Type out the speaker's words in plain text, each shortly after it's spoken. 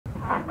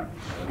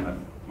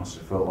Must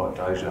have felt like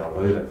deja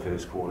vu that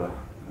first quarter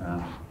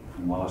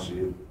from last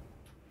year.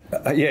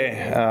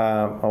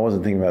 I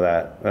wasn't thinking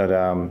about that, but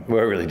we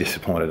were really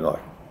disappointed. The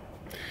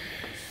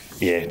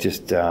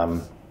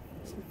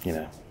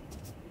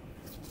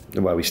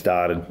way we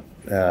started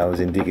was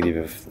indicative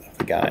of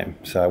the game.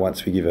 So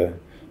once we give a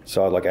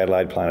side like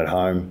Adelaide playing at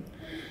home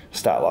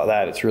start like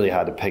that, it's really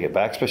hard to peg it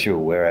back, especially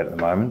where we're at the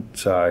moment.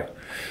 So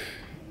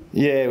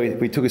yeah,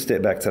 we took a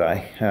step back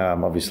today.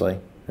 Obviously,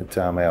 it's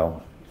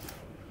our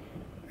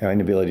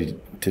inability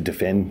to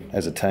defend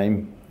as a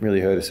team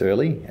really hurt us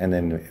early, and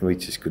then we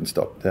just couldn't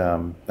stop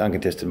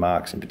uncontested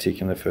marks in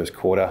particular in the first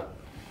quarter.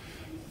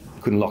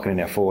 Couldn't lock it in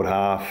our forward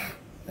half,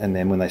 and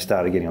then when they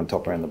started getting on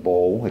top around the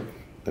ball,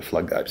 the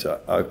floodgates are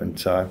open.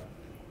 So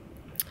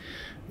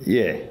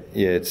yeah,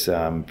 it's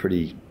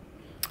pretty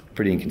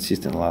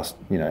inconsistent last,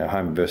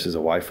 home versus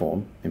away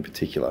form in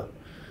particular.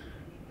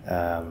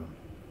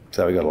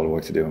 So we've got a lot of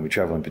work to do when we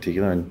travel in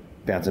particular, and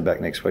bouncing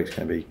back next week is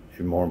going to be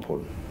even more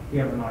important. Do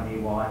you have an idea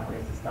why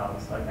the start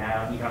was so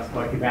bad? You guys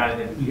spoke about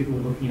it, that you were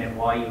looking at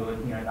why you were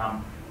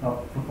not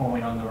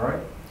performing on the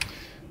road.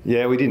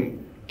 Yeah, we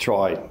didn't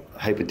try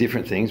a heap of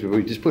different things, but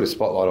we just put a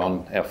spotlight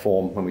on our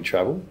form when we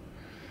travel,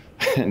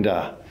 and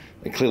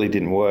it clearly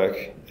didn't work.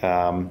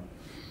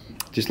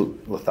 Just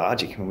looked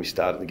lethargic when we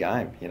started the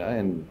game,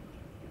 and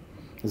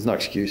there's no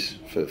excuse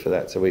for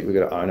that, so we've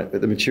got to own it.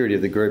 But the maturity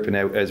of the group, and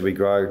as we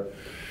grow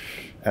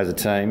as a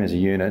team, as a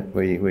unit,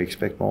 we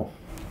expect more.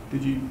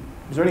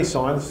 Was there any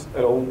signs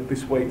at all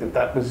this week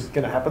that was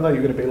going to happen, though?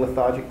 You're going to be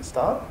lethargic at the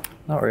start?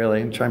 Not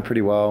really. We trained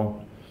pretty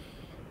well.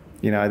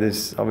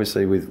 There's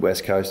obviously with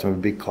West Coast, we're a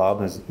big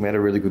club. We had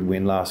a really good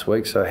win last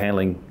week, so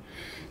handling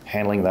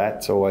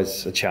that's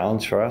always a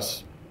challenge for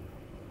us.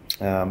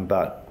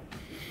 But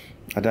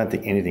I don't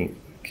think anything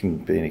can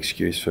be an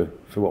excuse for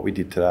what we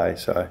did today.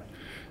 So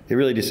they're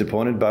really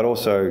disappointed, but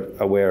also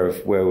aware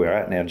of where we're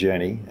at in our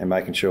journey and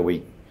making sure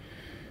we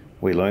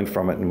learn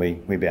from it and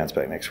we bounce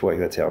back next week.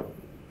 That's our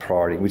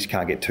priority. We just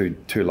can't get too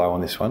low on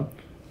this one.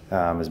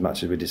 As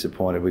much as we're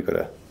disappointed, we've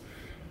got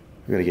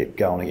to get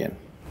going again.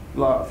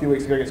 A few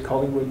weeks ago against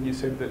Collingwood, you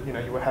said that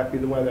you were happy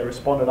the way they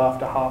responded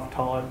after half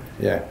time.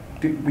 Yeah.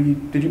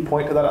 Did you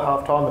point to that at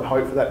half time and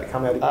hope for that to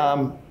come out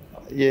again?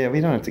 Yeah, we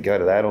don't have to go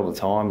to that all the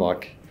time.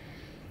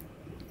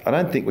 I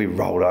don't think we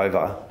rolled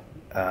over.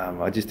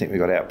 I just think we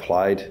got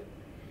outplayed,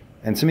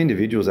 and some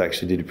individuals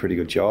actually did a pretty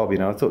good job.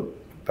 I thought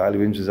Bailey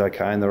Williams was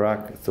okay in the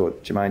ruck. I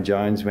thought Jermaine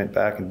Jones went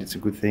back and did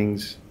some good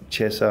things.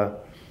 Chesser,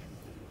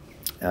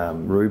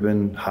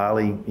 Ruben,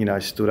 Harley,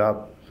 stood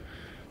up.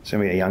 So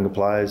many younger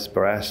players,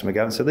 Barras,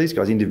 McGovern. So these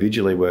guys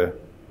individually were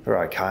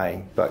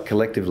okay, but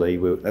collectively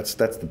that's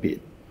the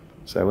bit.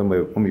 So when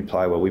we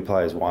play well, we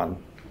play as one.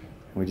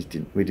 And it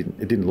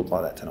didn't look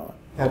like that tonight.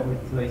 So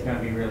he's going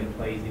to be really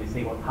pleased to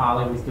see what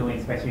Harley was doing,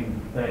 especially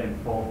in third and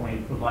fourth, when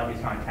he looked like he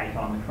was trying to take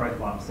on the trophy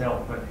by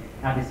himself. But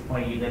how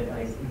disappointed are you that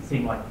it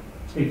seemed like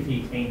too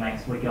few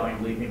teammates were going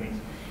with him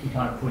and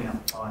kind of putting up a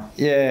fight?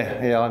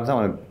 Yeah, I don't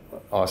want to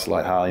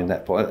isolate Harley in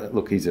that point.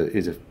 Look, he's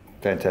a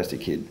fantastic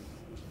kid,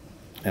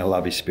 and I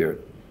love his spirit,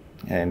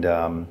 and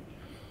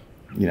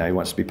he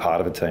wants to be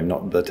part of a team,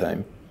 not the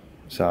team.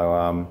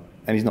 So,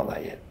 and he's not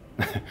there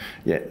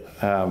yet,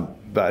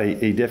 but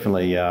he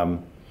definitely, you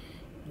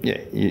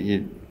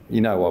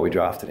know why we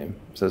drafted him.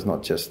 So it's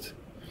not just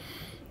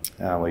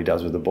what he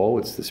does with the ball;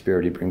 it's the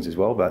spirit he brings as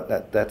well.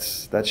 But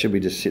that should be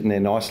just sitting there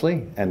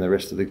nicely, and the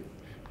rest of the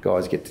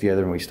guys get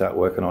together and we start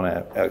working on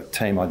our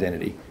team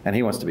identity. And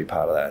he wants to be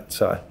part of that.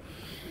 So,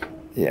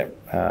 yeah,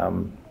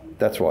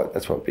 that's why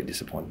I'm a bit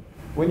disappointed.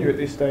 When you're at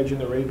this stage in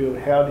the rebuild,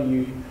 how do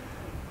you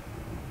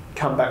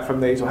come back from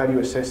these, or how do you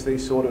assess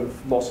these sort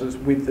of losses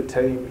with the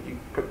team?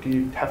 Do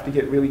you have to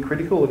get really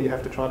critical, or do you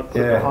have to try to put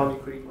it behind you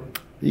quickly?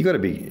 You got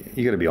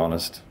to be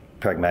honest,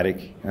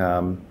 pragmatic.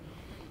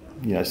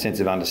 Sense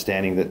of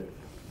understanding that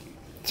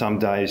some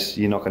days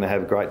you're not going to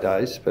have great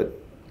days, but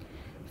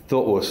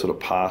thought we're sort of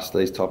past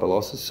these type of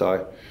losses.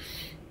 So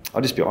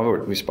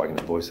we've spoken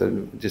to the boys,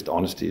 so just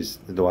honesty is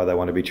the way they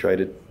want to be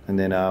treated, and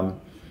then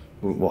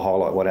we'll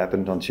highlight what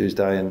happened on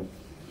Tuesday and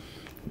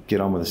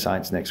get on with the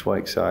Saints next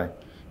week. So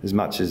as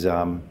much as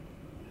I'm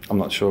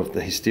not sure if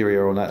the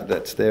hysteria or not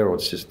that's there, or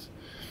it's just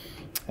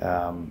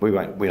we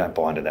don't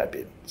buy into that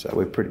bit. So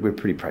we're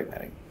pretty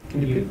pragmatic.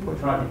 Can you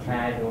try to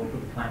tag or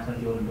put the clamps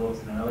on Jordan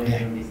Dawson earlier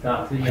when you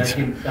start to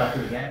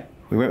the game?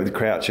 We went with the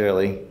Crouch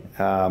early,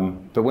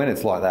 but when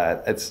it's like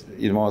that,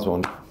 you might as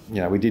well.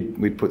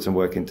 We put some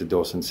work into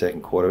Dawson's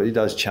second quarter. He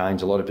does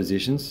change a lot of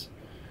positions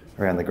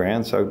around the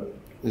ground. So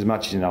as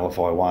much as you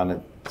nullify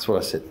one, that's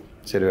what I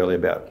said earlier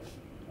about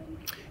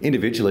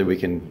individually we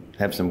can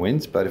have some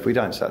wins, but if we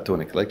don't start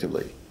doing it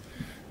collectively,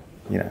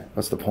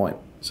 what's the point?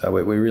 So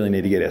we really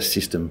need to get our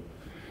system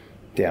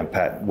down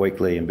pat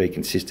weekly and be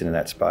consistent in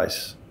that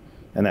space.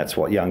 And that's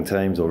what young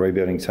teams or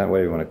rebuilding teams,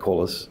 whatever you want to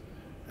call us,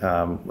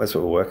 that's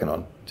what we're working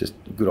on, just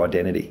good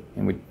identity.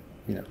 And we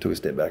took a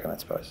step back in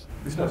that space.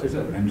 Is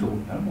that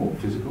mental or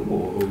physical,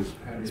 or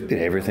it's a bit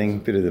of everything, a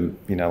bit of the,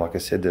 like I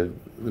said, the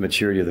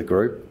maturity of the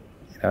group.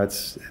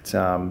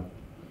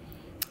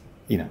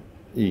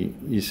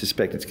 you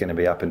suspect it's going to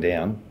be up and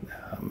down.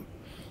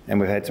 And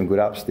we've had some good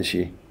ups this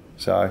year.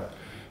 So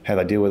how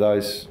they deal with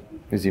those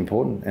is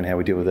important, and how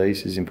we deal with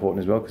these is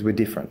important as well, because we're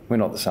different. We're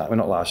not the same. We're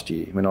not last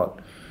year. We're not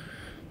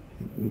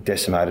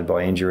decimated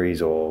by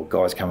injuries or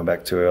guys coming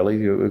back too early.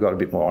 We've got a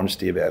bit more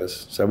honesty about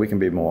us, so we can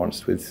be more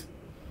honest with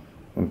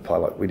when we play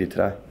like we did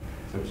today.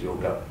 So was your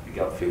gut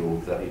feel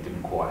that you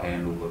didn't quite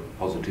handle the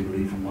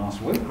positivity from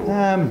last week? Or?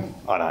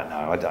 I don't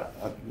know.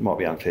 It might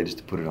be unfair just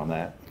to put it on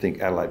that. I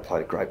think Adelaide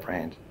played a great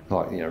brand,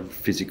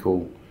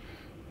 physical.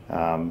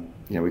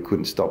 We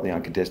couldn't stop the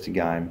uncontested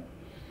game.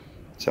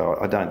 So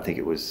I don't think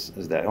it was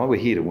as that. We're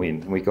here to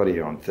win, and we got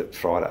here on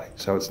Friday.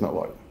 So it's not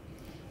like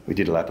we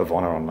did a lap of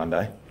honour on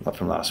Monday, not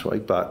from last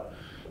week, but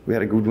we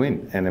had a good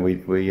win, and then we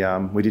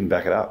didn't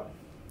back it up.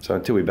 So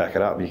until we back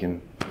it up, you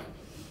can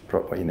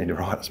drop what you need to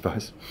write, I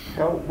suppose.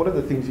 What are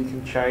the things you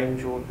can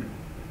change or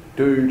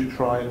do to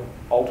try and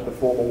alter the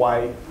form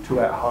away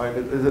to at home?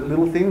 Is it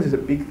little things? Is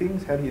it big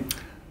things? How do you?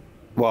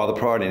 Well, the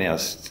priority now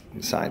is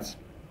Saints.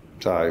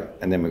 So,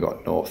 and then we've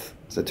got North.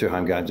 So 2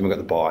 home games, and we've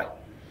got the bye.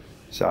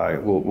 So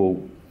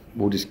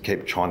we'll just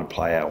keep trying to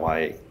play our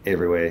way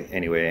everywhere,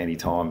 anywhere,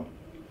 anytime.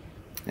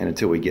 And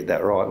until we get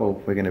that right,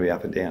 well, we're going to be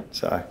up and down.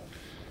 So,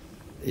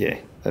 yeah,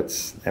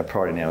 that's our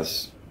priority now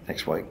is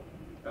next week.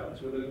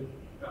 Balance with it.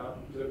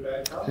 Is it a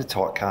bad calf? It's a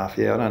tight calf,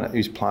 yeah. I don't know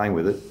who's playing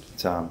with it.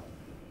 It's,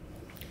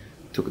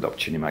 took the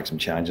opportunity to make some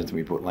changes, and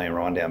we put Liam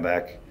Ryan down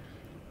back.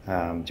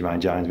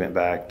 Jermaine Jones went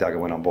back. Duggan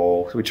went on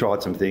ball. So we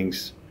tried some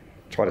things,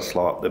 tried to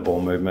slow up the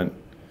ball movement,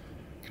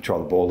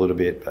 control the ball a little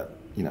bit, but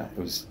it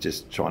was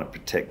just trying to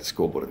protect the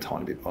scoreboard a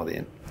tiny bit by the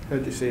end. How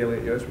did you see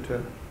Elliot Yo's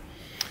return?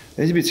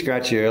 He was a bit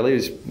scratchy early.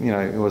 He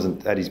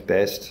wasn't at his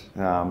best.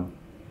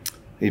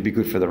 He'd be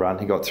good for the run.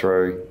 He got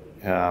through.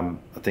 I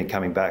think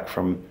coming back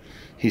from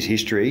his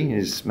history,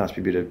 must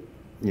be a bit of,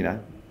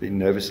 being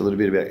nervous a little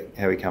bit about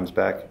how he comes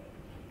back.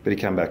 But he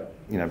came back,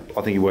 I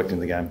think he worked in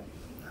the game.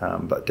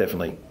 But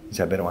definitely he's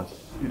had better ones.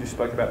 You just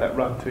spoke about that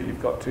run too.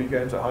 You've got 2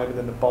 games at home and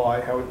then the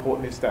bye. How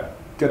important is that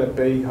going to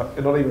be?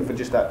 Not even for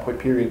just that point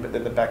period, but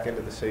then the back end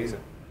of the season.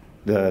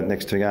 The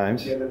next 2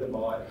 games? Yeah, then the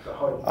bye, the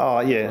home. Oh,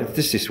 yeah,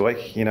 just this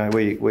week.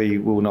 We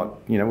will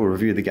not, we'll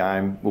review the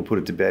game, we'll put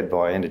it to bed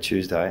by end of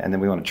Tuesday, and then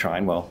we want to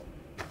train well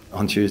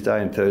on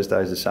Tuesday, and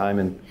Thursday is the same.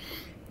 And,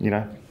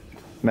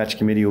 match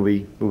committee will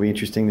be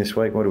interesting this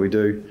week. What do we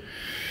do?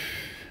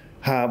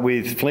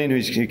 With Flynn,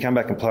 who come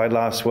back and played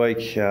last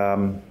week,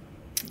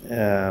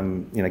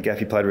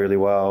 Gaffy played really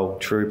well,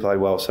 True played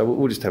well, so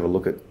we'll just have a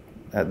look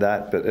at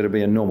that, but it'll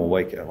be a normal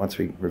week once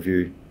we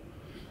review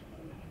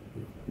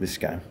this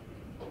game.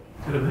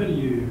 Adam, how do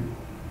you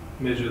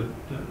measure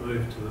that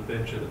move to the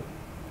bench in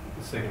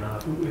the second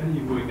half? How do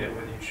you work out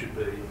whether you should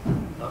be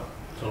up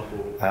top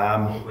or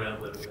ground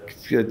level?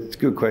 It's a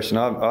good question.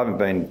 I haven't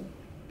been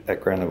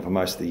at ground level for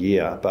most of the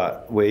year,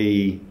 but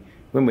when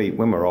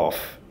we're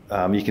off,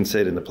 you can see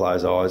it in the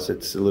players' eyes.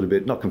 It's a little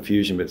bit, not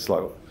confusion, but it's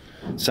like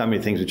so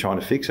many things we're trying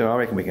to fix. And I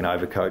reckon we can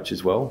overcoach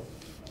as well,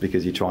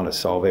 because you're trying to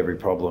solve every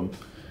problem.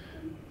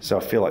 So I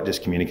feel like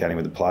just communicating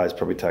with the players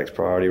probably takes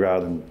priority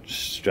rather than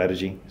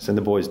strategy. So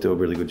the boys do a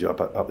really good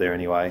job up there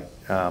anyway,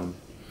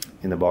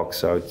 in the box.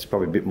 So it's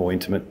probably a bit more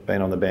intimate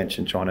being on the bench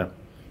and trying to,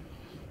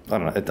 I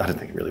don't know, I don't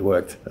think it really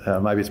worked.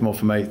 Maybe it's more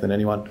for me than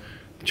anyone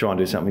to try and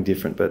do something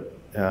different. But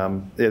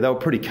they were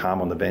pretty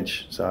calm on the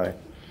bench. So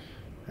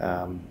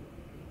I'm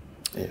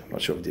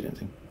not sure if we did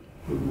anything.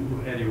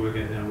 How do you work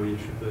out now where you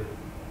should be?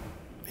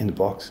 In the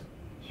box.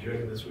 Do you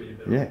reckon that's where you're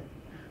better?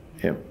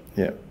 Yeah.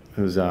 It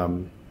was,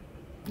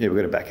 we've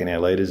got to back in our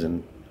leaders,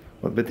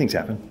 but things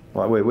happen.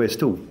 Like we're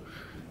still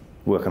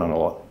working on a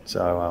lot.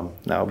 So,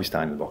 no, I'll be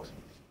staying in the box.